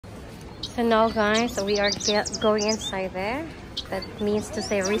So now guys, we are going inside there. That means to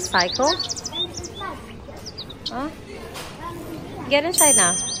say recycle. Huh? Get inside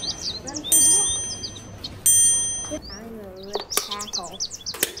now.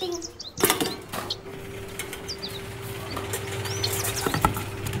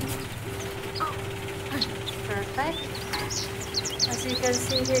 Perfect. As you can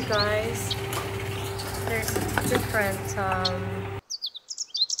see here guys, there's different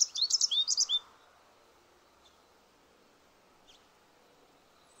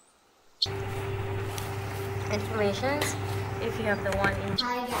informations if you have the one in.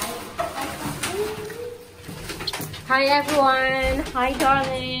 Hi guys. Hi everyone. Hi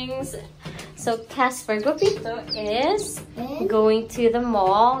darlings. So Casper Gopito is going to the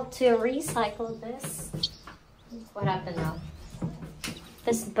mall to recycle this. What happened now?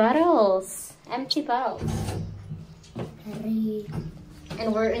 This bottles, empty bottles.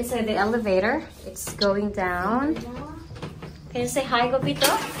 And we're inside the elevator. It's going down. Can you say hi, Gopito?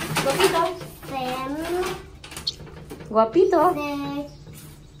 Gopito. Guapito.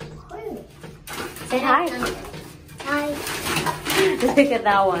 Say hi. Hi. Look at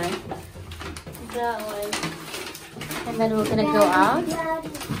that one. That one. And then we're gonna go out.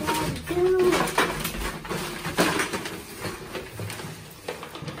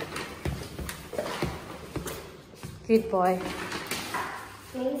 Good boy.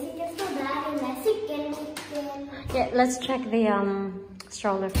 Yeah, let's check the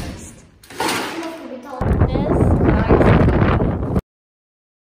stroller first.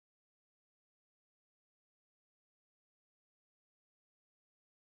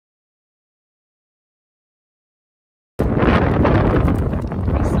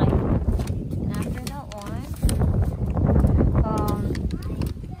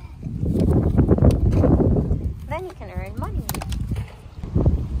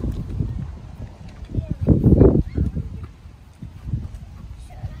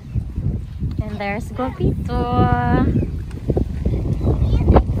 There's Gopito.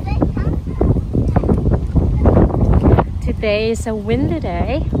 Today is a windy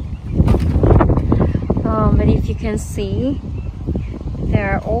day. But if you can see,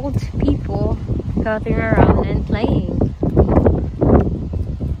 there are old people gathering around and playing.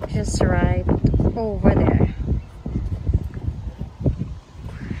 Just right over there.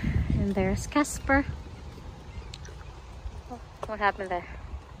 And there's Casper. Oh, what happened there?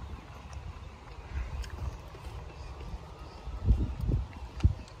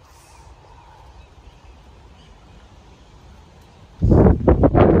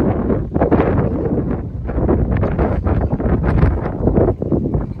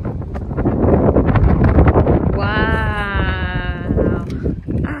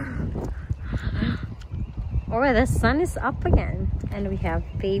 Oh, the sun is up again, and we have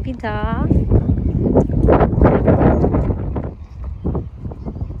baby dog.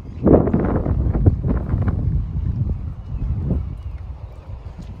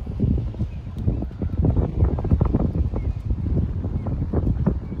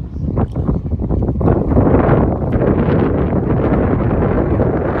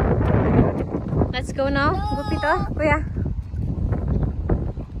 Let's go now, Gopito, Kuya.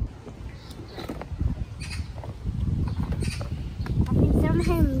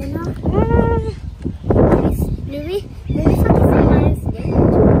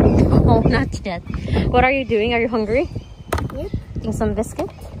 Oh, not yet. What are you doing? Are you hungry? Yep. Eating some biscuit?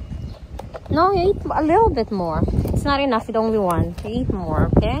 No, you eat a little bit more. It's not enough with only one. You eat more,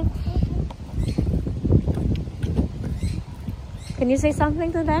 okay? Can you say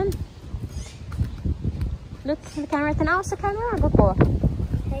something to them? Look at the camera. Tanaw sa camera. Go po.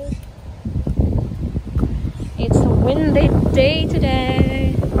 Hey. It's a windy day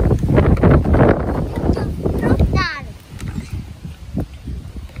today.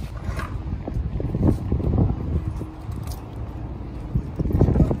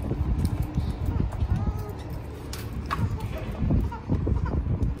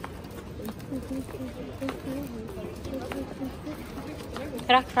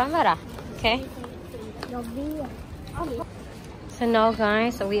 Rak fram bara. Okay. So now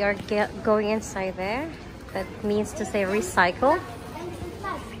guys, we are going inside there. That means to say recycle.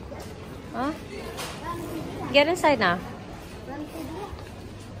 Huh? Get inside now.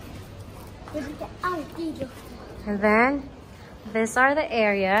 And then these are the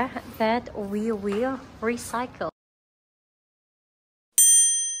area that we will recycle.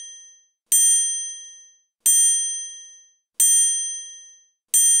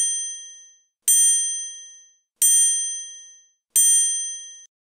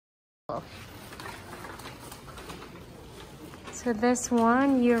 So this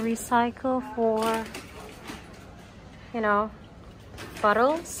one you recycle for, you know,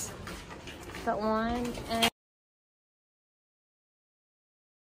 bottles. That one,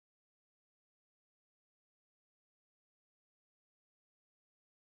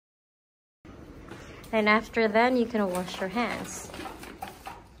 and after then you can wash your hands.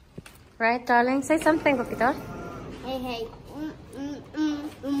 Right, darling? Say something, Papito. Hey, hey.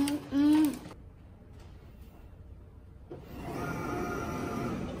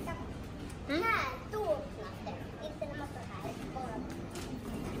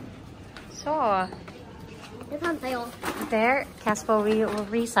 So, Det pantar jag. there, Casper will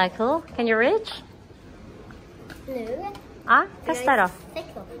recycle. Can you reach? Nu. Ah, testa då.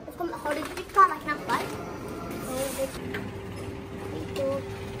 Har du tryckt på alla knappar?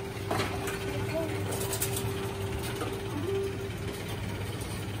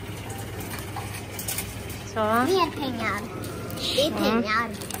 Så. Mer pengar. Det är pengar.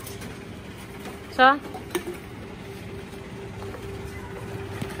 Så.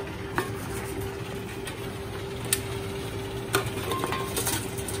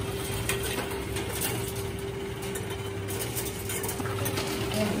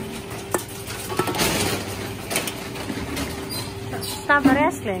 Snabbare,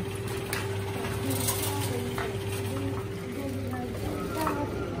 älskling.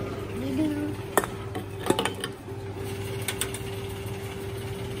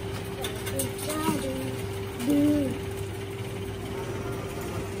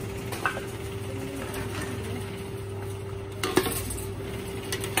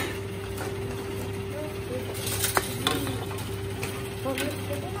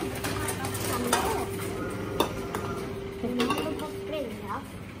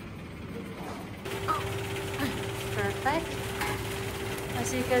 Perfect.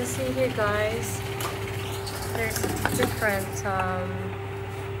 As you can see here, guys, there's different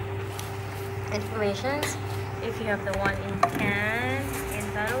informations. If you have the one in can, in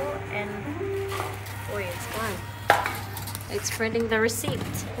bottle, and oh, it's gone. It's printing the receipt.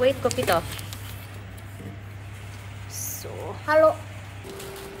 Wait, Copito. So, Hallå.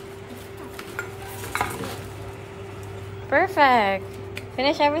 perfect.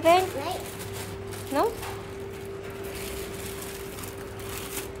 Finish everything? Nej. No?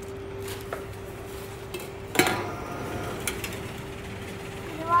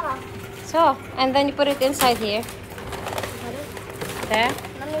 Det var då. So, and then you put it inside here. There.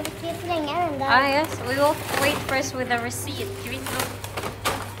 Men vi kan ju slänga den där. Ah, yes. We will wait first with the receipt. Give it to...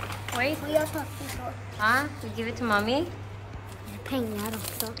 Wait. Och jag tar kvitto. Ah, we give it to mommy. Pengar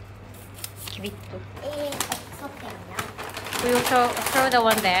också. Kvitto. Det är också pengar. We will throw the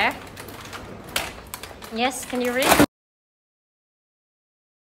one there. Yes, can you read?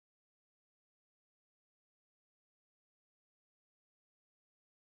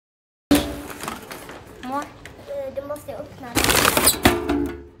 More. Du måste öppna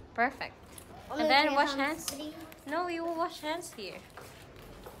den. Perfect. Och And nu then är wash han hands. fri. No, you will wash hands here.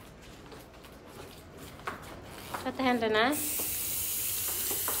 Tvätta händerna.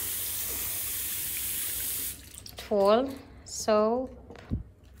 Tvål, soap.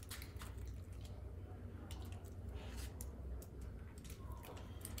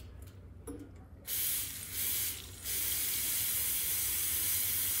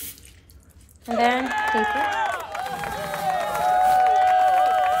 And then paper.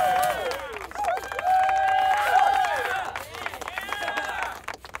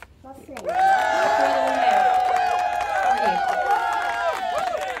 Vad slänger Throw the one there. Okay.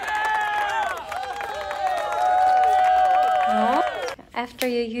 No. After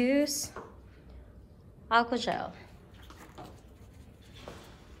you use alcohol gel.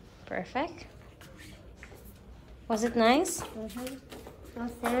 Perfect. Was it nice? Och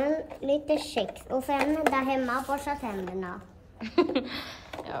sen lite kex. Och sen där hemma borsta tänderna.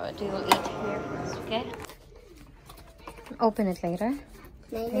 Yeah, we will eat here first, okay? Open it later.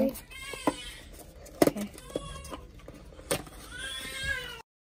 Nej. Okay.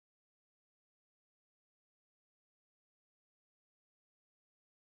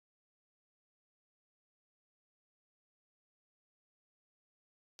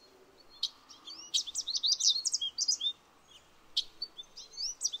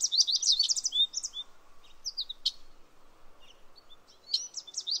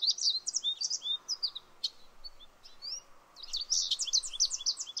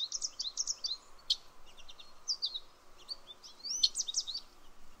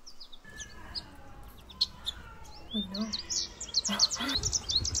 Oh no.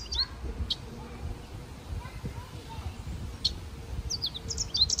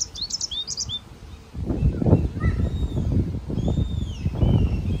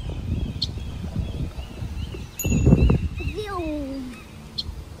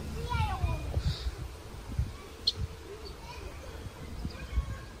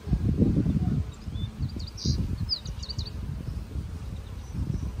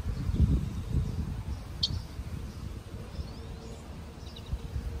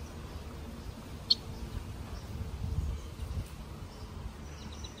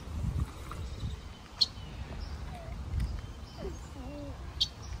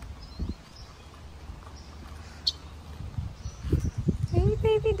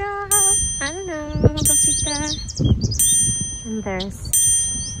 Ida. Hello, Gopita. And there's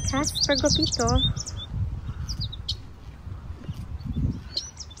Casper Gopito.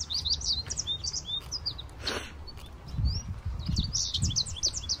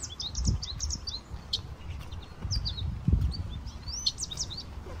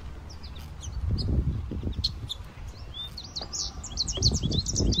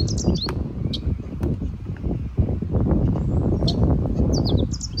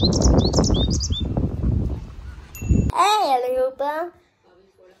 Hey, Alupa.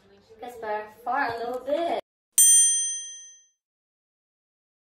 Casper, far a little bit.